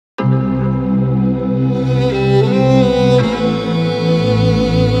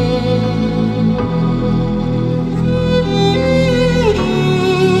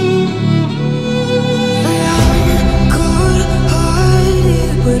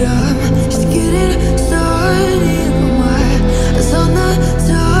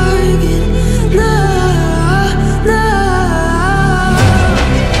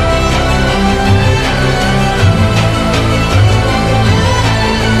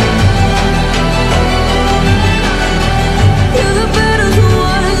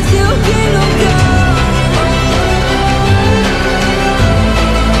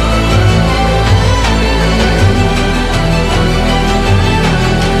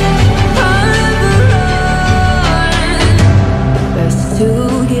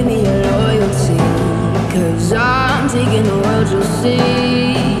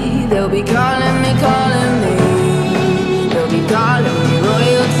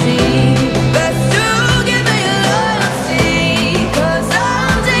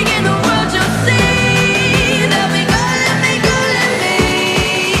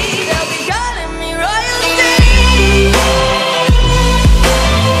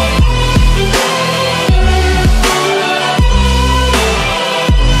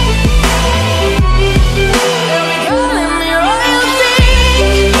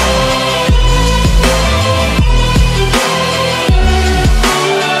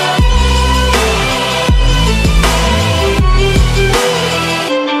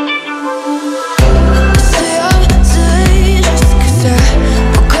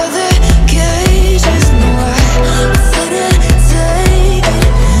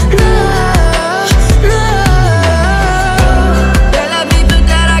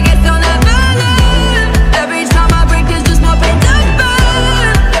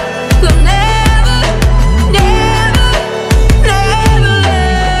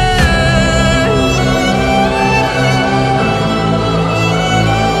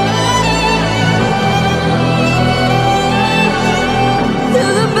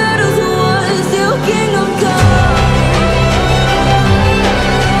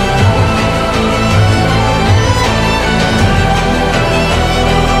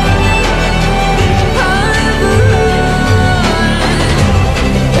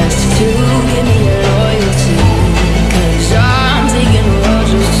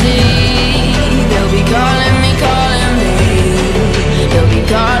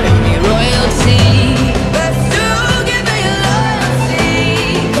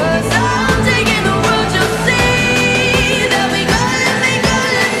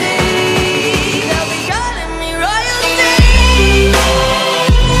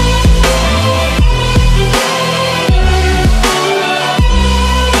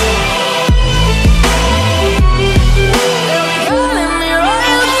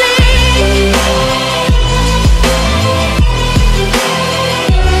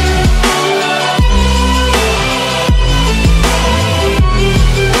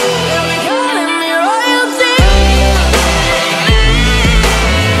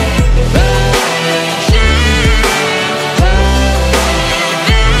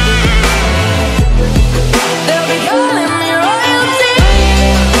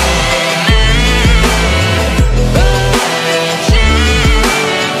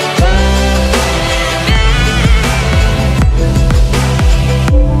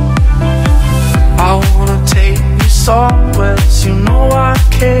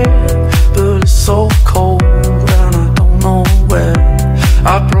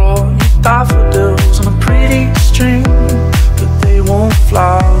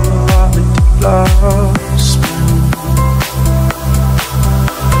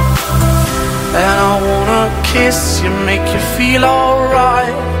feel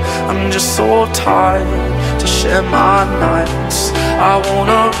alright. I'm just so tired to share my nights. I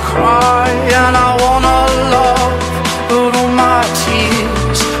wanna cry and I wanna love, but all my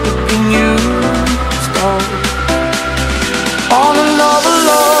tears have been used up on another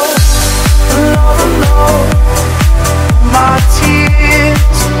love, another love. My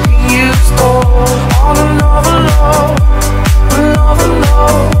tears have been used up on another love, another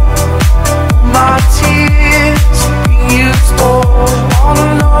love. My tears have been used up on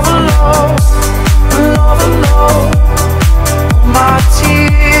another love, another love. My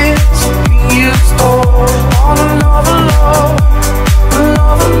tears have been used up on another love,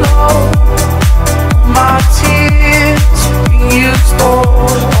 another love. My tears have been used up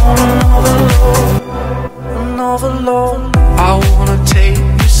on another love, another love. I wanna take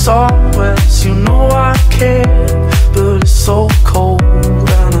you somewhere, so you know I care, but it's so cold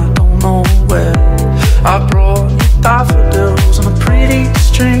and I don't know where. I brought you daffodils on a pretty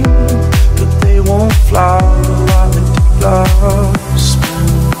string, but they won't flower like they did last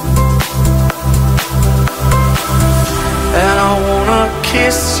spring. And I wanna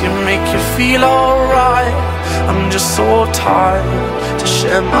kiss you, make you feel alright. I'm just so tired to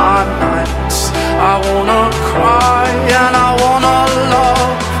share my nights. I wanna cry and I wanna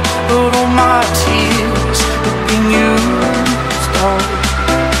love, but all my tears have been used up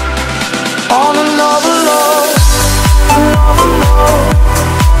on another love, another love.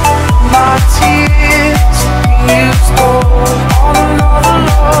 My tears have been used up on another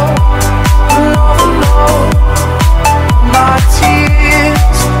love, another love. My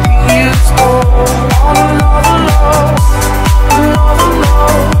tears have been used up on another love, another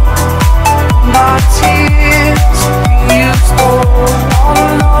love. My tears have been used up on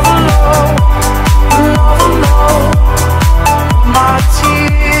another love, another love. My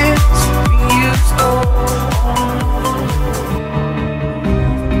tears have been used up on another love.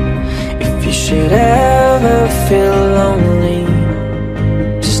 If you should ever feel lonely,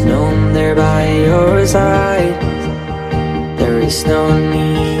 just know I'm there by your side. There is no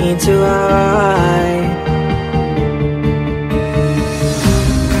need to hide.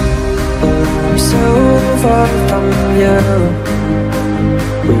 I'm so far from you.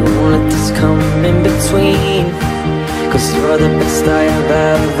 We won't let this come in between, 'cause you're the best I have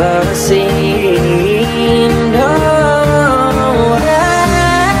ever seen.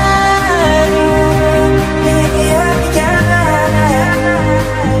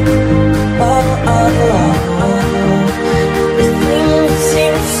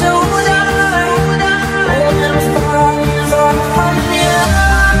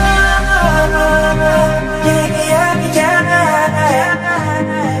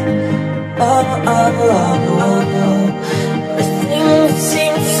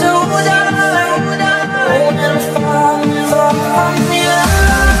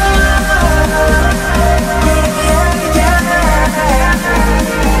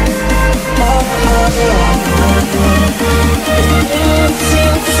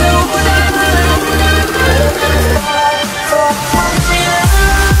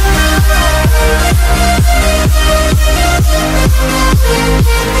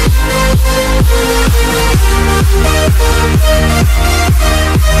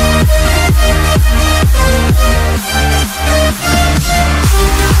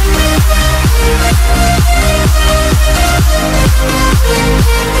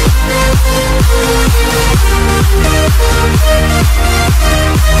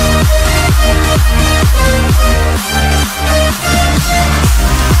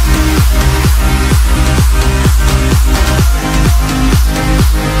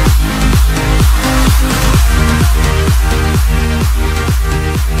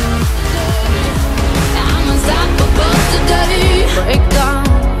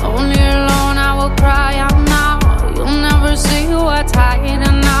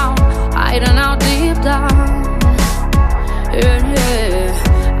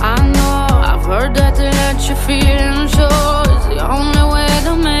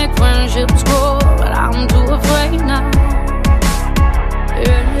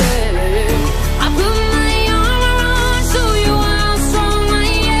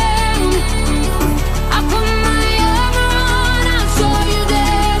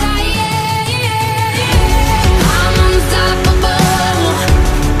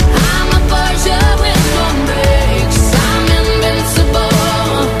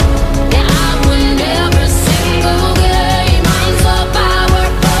 Single girl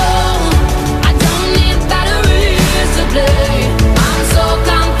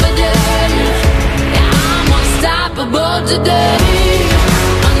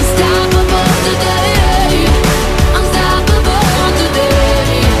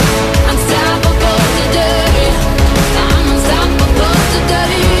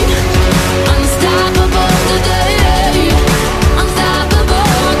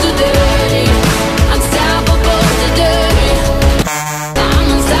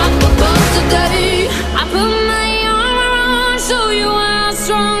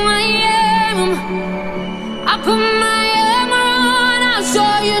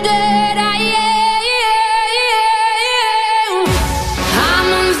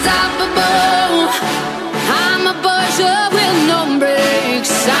unstoppable. I'm a Porsche with no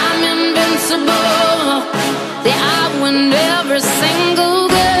brakes. I'm invincible.